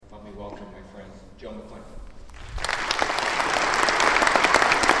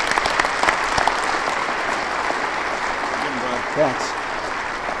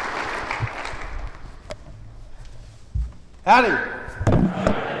Howdy.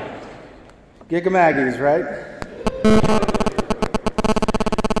 Gigamaggies, right?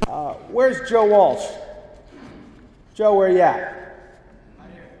 Where's Joe Walsh? Joe, where you at?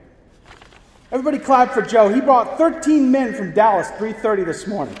 Everybody clap for Joe. He brought 13 men from Dallas, 3:30 this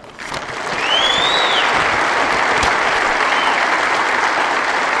morning.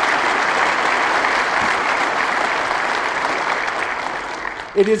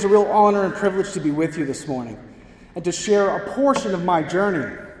 It is a real honor and privilege to be with you this morning and to share a portion of my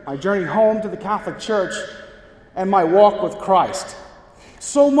journey home to the Catholic Church and my walk with Christ.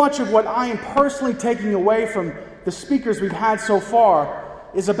 So much of what I am personally taking away from the speakers we've had so far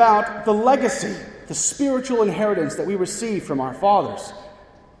is about the legacy, the spiritual inheritance that we receive from our fathers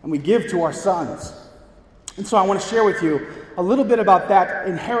and we give to our sons. And so I want to share with you a little bit about that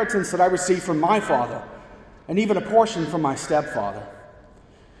inheritance that I received from my father and even a portion from my stepfather.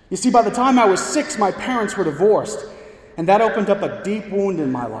 You see, by the time I was 6, my parents were divorced, and that opened up a deep wound in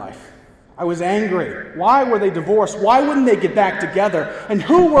my life. I was angry. Why were they divorced? Why wouldn't they get back together? And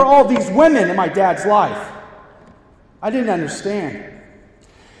who were all these women in my dad's life? I didn't understand.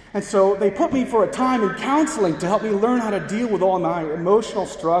 And so they put me for a time in counseling to help me learn how to deal with all my emotional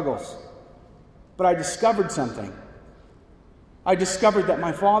struggles. But I discovered something. I discovered that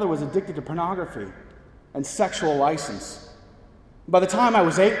my father was addicted to pornography and sexual license. By the time I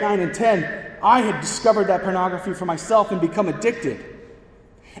was 8, 9, and 10, I had discovered that pornography for myself and become addicted.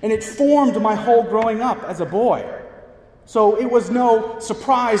 And it formed my whole growing up as a boy. So it was no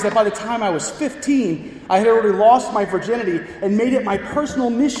surprise that by the time I was 15, I had already lost my virginity and made it my personal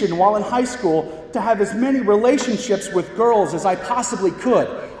mission while in high school to have as many relationships with girls as I possibly could.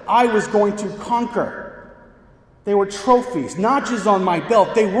 I was going to conquer. They were trophies, notches on my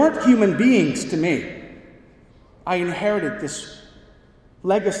belt. They weren't human beings to me. I inherited this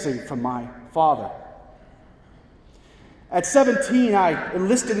legacy from my father. At 17, I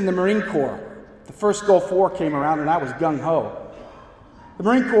enlisted in the Marine Corps. The first Gulf War came around and I was gung-ho. The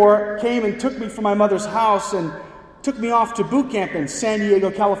Marine Corps came and took me from my mother's house and took me off to boot camp in San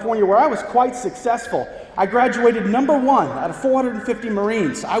Diego, California, where I was quite successful. I graduated number 1 out of 450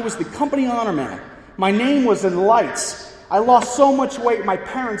 Marines. I was the company honor man. My name was in lights. I lost so much weight, my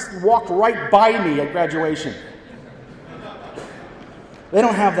parents walked right by me at graduation. They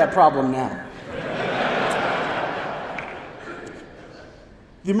don't have that problem now.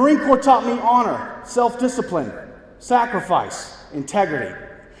 The Marine Corps taught me honor, self-discipline, sacrifice, integrity.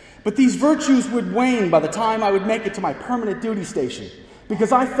 But these virtues would wane by the time I would make it to my permanent duty station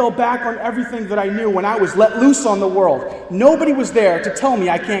because I fell back on everything that I knew when I was let loose on the world. Nobody was there to tell me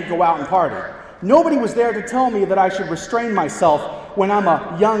I can't go out and party. Nobody was there to tell me that I should restrain myself when I'm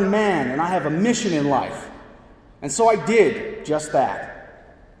a young man and I have a mission in life. And so I did just that.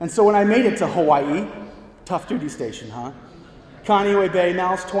 And so when I made it to Hawaii, tough duty station, huh? Kaneohe Bay,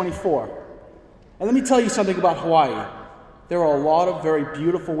 now it's 24. And let me tell you something about Hawaii. There are a lot of very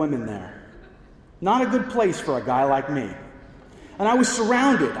beautiful women there. Not a good place for a guy like me. And I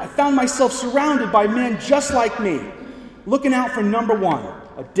found myself surrounded by men just like me, looking out for number 1,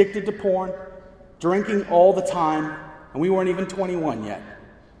 addicted to porn, drinking all the time, and we weren't even 21 yet.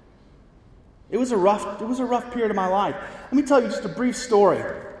 It was a rough period of my life. Let me tell you just a brief story.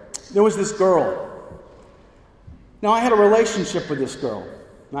 There was this girl. Now, I had a relationship with this girl,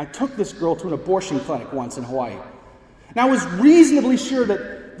 and I took this girl to an abortion clinic once in Hawaii. And I was reasonably sure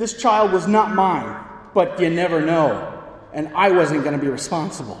that this child was not mine, but you never know, and I wasn't going to be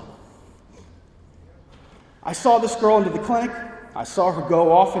responsible. I saw this girl into the clinic. I saw her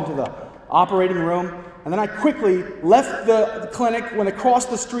go off into the operating room, and then I quickly left the clinic, went across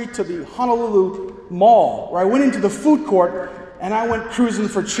the street to the Honolulu Mall, where I went into the food court, and I went cruising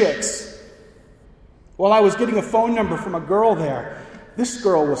for chicks. While I was getting a phone number from a girl there, this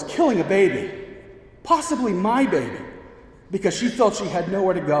girl was killing a baby, possibly my baby, because she felt she had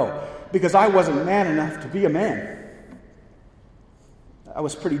nowhere to go, because I wasn't man enough to be a man. I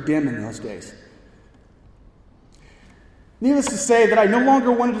was pretty dim in those days. Needless to say that I no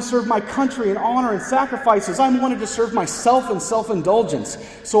longer wanted to serve my country in honor and sacrifices. I wanted to serve myself in self-indulgence.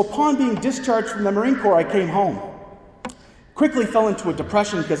 So upon being discharged from the Marine Corps, I came home. Quickly fell into a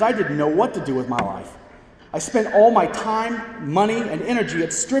depression because I didn't know what to do with my life. I spent all my time, money, and energy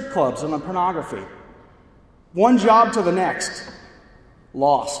at strip clubs and on pornography. One job to the next.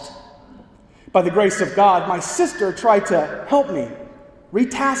 Lost. By the grace of God, my sister tried to help me,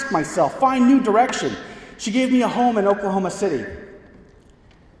 retask myself, find new direction. She gave me a home in Oklahoma City.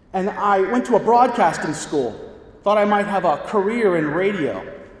 And I went to a broadcasting school. Thought I might have a career in radio.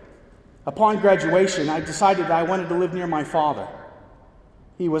 Upon graduation, I decided I wanted to live near my father.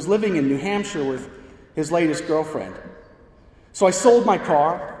 He was living in New Hampshire with his latest girlfriend. So I sold my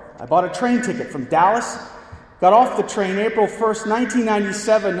car. I bought a train ticket from Dallas, got off the train April 1st,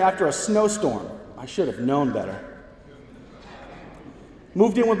 1997 after a snowstorm. I should have known better.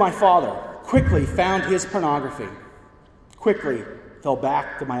 Moved in with my father, quickly found his pornography, quickly fell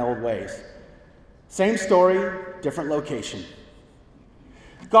back to my old ways. Same story, different location.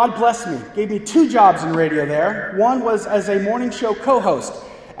 God blessed me, gave me 2 jobs in radio there. One was as a morning show co-host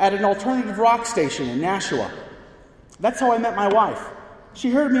at an alternative rock station in Nashua. That's how I met my wife. She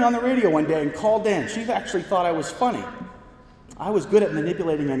heard me on the radio one day and called in. She actually thought I was funny. I was good at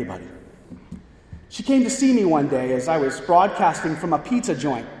manipulating anybody. She came to see me one day as I was broadcasting from a pizza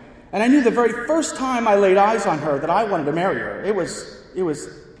joint, and I knew the very first time I laid eyes on her that I wanted to marry her. It was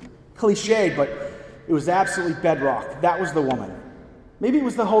cliched, but it was absolutely bedrock. That was the woman. Maybe it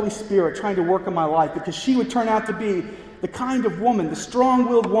was the Holy Spirit trying to work in my life, because she would turn out to be the kind of woman, the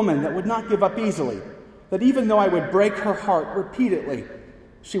strong-willed woman that would not give up easily, that even though I would break her heart repeatedly,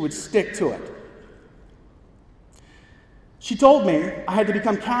 she would stick to it. She told me I had to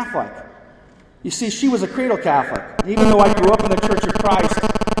become Catholic. You see, she was a cradle Catholic. Even though I grew up in the Church of Christ,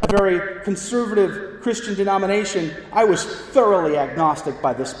 a very conservative Christian denomination, I was thoroughly agnostic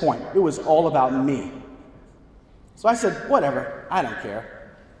by this point. It was all about me. So I said, whatever, I don't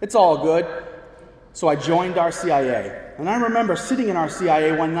care. It's all good. So I joined RCIA. And I remember sitting in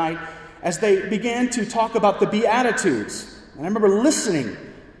RCIA one night as they began to talk about the Beatitudes. And I remember listening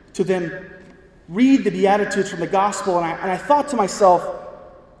to them read the Beatitudes from the Gospel, and I thought to myself,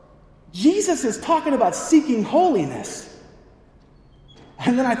 Jesus is talking about seeking holiness.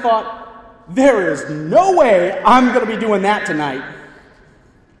 And then I thought, there is no way I'm going to be doing that tonight.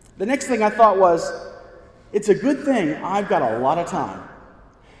 The next thing I thought was, it's a good thing I've got a lot of time.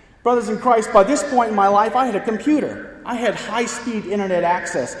 Brothers in Christ, by this point in my life, I had a computer. I had high-speed internet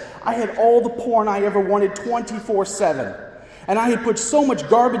access. I had all the porn I ever wanted 24/7. And I had put so much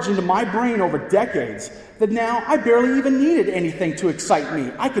garbage into my brain over decades that now I barely even needed anything to excite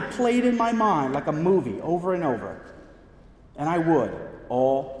me. I could play it in my mind like a movie over and over. And I would,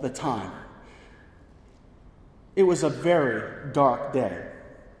 all the time. It was a very dark day.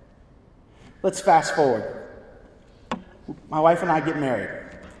 Let's fast forward. My wife and I get married.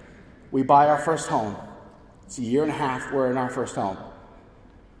 We buy our first home. It's a year and a half we're in our first home.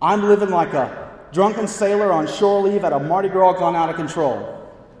 I'm living like a drunken sailor on shore leave at a Mardi Gras gone out of control.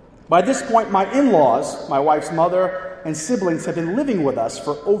 By this point, my in-laws, my wife's mother and siblings, have been living with us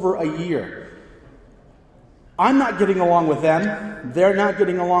for over a year. I'm not getting along with them. They're not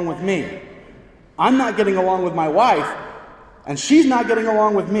getting along with me. I'm not getting along with my wife, and she's not getting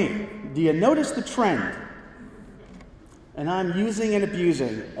along with me. Do you notice the trend? And I'm using and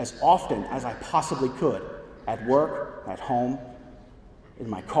abusing as often as I possibly could, at work, at home, in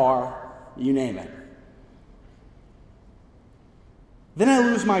my car, you name it. Then I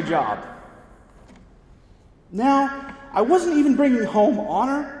lose my job. Now, I wasn't even bringing home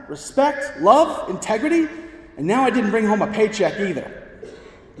honor, respect, love, integrity, and now I didn't bring home a paycheck either.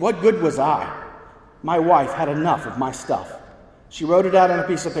 What good was I? My wife had enough of my stuff. She wrote it out on a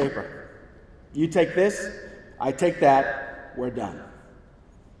piece of paper. You take this, I take that, we're done.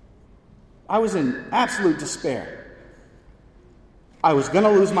 I was in absolute despair. I was going to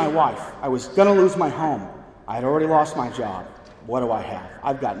lose my wife. I was going to lose my home. I had already lost my job. What do I have?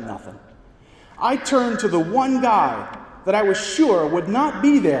 I've got nothing. I turned to the one guy that I was sure would not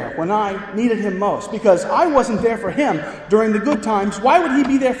be there when I needed him most, because I wasn't there for him during the good times. Why would he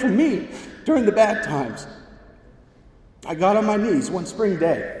be there for me during the bad times? I got on my knees one spring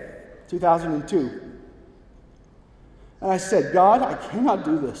day, 2002, and I said, God, I cannot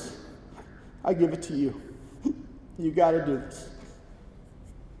do this. I give it to you. You got to do this.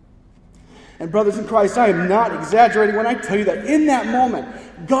 And brothers in Christ, I am not exaggerating when I tell you that in that moment,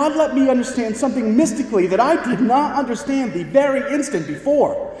 God let me understand something mystically that I did not understand the very instant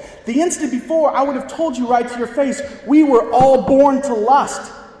before. The instant before, I would have told you right to your face, we were all born to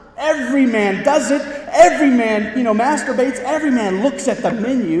lust. Every man does it. Every man, masturbates. Every man looks at the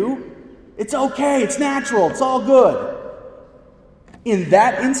menu. It's okay. It's natural. It's all good. In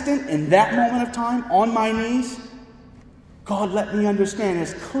that instant, in that moment of time, on my knees, God let me understand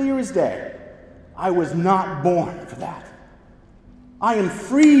as clear as day, I was not born for that. I am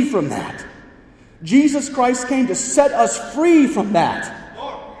free from that. Jesus Christ came to set us free from that.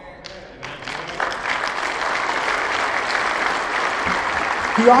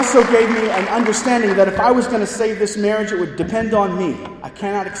 He also gave me an understanding that if I was going to save this marriage, it would depend on me. I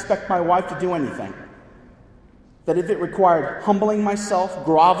cannot expect my wife to do anything. That if it required humbling myself,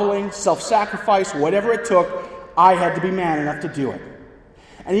 groveling, self-sacrifice, whatever it took, I had to be man enough to do it.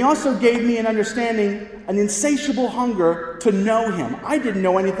 And he also gave me an understanding, an insatiable hunger to know him. I didn't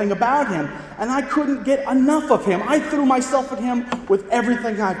know anything about him, and I couldn't get enough of him. I threw myself at him with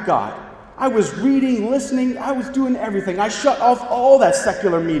everything I've got. I was reading, listening, I was doing everything. I shut off all that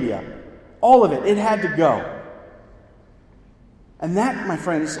secular media. All of it. It had to go. And that, my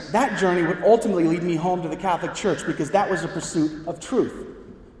friends, that journey would ultimately lead me home to the Catholic Church, because that was a pursuit of truth.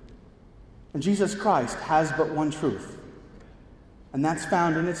 And Jesus Christ has but one truth. And that's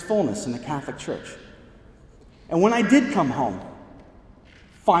found in its fullness in the Catholic Church. And when I did come home,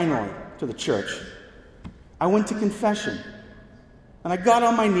 finally, to the church, I went to confession. And I got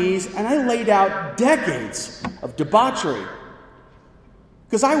on my knees and I laid out decades of debauchery.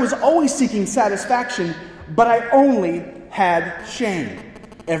 Because I was always seeking satisfaction, but I only had shame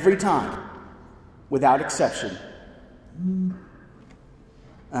every time, without exception. And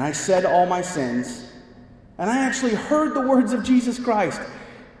I said all my sins, and I actually heard the words of Jesus Christ.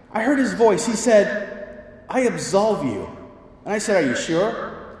 I heard his voice. He said, "I absolve you." And I said, "Are you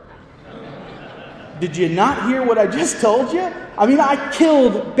sure? Did you not hear what I just told you? I mean, I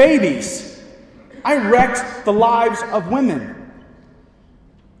killed babies. I wrecked the lives of women.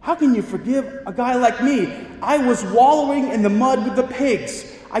 How can you forgive a guy like me? I was wallowing in the mud with the pigs.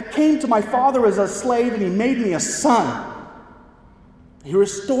 I came to my father as a slave, and he made me a son. He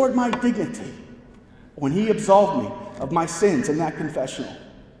restored my dignity when he absolved me of my sins in that confessional.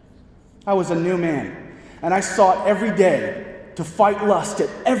 I was a new man, and I sought every day to fight lust at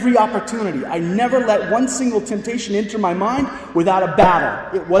every opportunity. I never let one single temptation enter my mind without a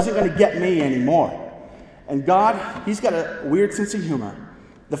battle. It wasn't going to get me anymore. And God, he's got a weird sense of humor.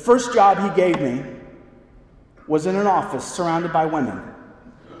 The first job he gave me was in an office surrounded by women.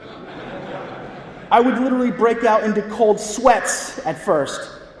 I would literally break out into cold sweats at first,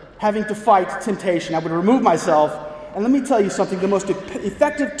 having to fight temptation. I would remove myself, and let me tell you something, the most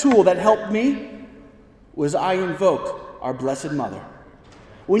effective tool that helped me was I invoked our Blessed Mother.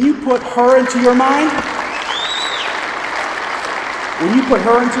 When you put her into your mind,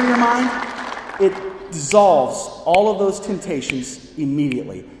 it dissolves all of those temptations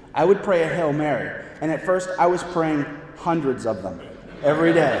immediately. I would pray a Hail Mary, and at first I was praying hundreds of them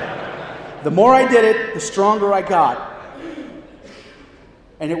every day. The more I did it, the stronger I got.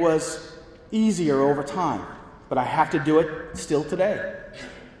 And it was easier over time. But I have to do it still today.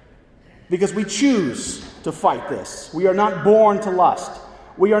 Because we choose to fight this. We are not born to lust.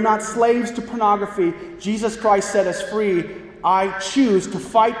 We are not slaves to pornography. Jesus Christ set us free. I choose to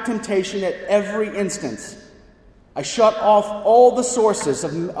fight temptation at every instance. I shut off all the sources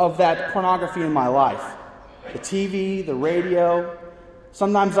of that pornography in my life. The TV, the radio.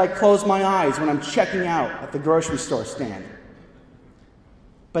 Sometimes I close my eyes when I'm checking out at the grocery store stand.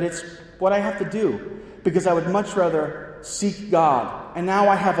 But it's what I have to do, because I would much rather seek God. And now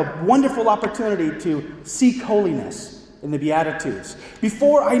I have a wonderful opportunity to seek holiness in the Beatitudes.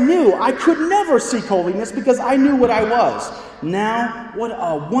 Before I knew I could never seek holiness because I knew what I was. Now, what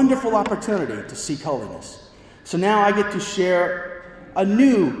a wonderful opportunity to seek holiness. So now I get to share a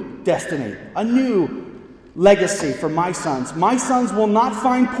new destiny, a new legacy for my sons. My sons will not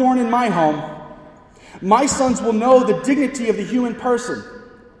find porn in my home. My sons will know the dignity of the human person,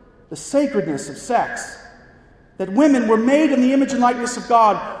 the sacredness of sex, that women were made in the image and likeness of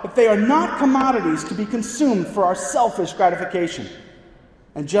God, that they are not commodities to be consumed for our selfish gratification.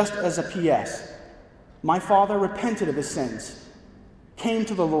 And just as a P.S., my father repented of his sins, came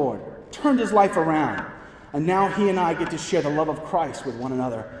to the Lord, turned his life around, and now he and I get to share the love of Christ with one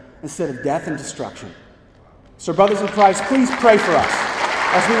another instead of death and destruction. So brothers in Christ, please pray for us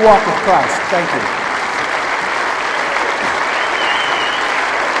as we walk with Christ. Thank you.